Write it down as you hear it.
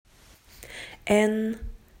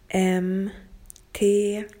NMTIÖ.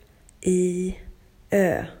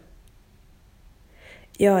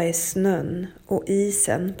 Jag är snön och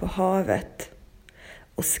isen på havet,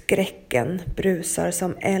 och skräcken brusar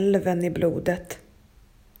som älven i blodet.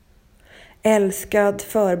 Älskad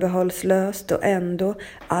förbehållslöst och ändå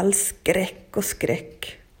all skräck och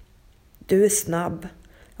skräck. Du är snabb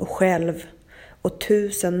och själv och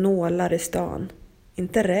 1000 nålar i stan.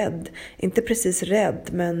 Inte rädd, inte precis rädd,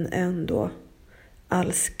 men ändå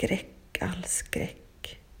all skräck, all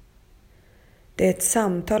skräck. Det är ett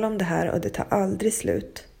samtal om det här och det tar aldrig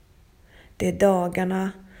slut. Det är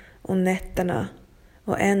dagarna och nätterna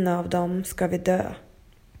och en av dem ska vi dö.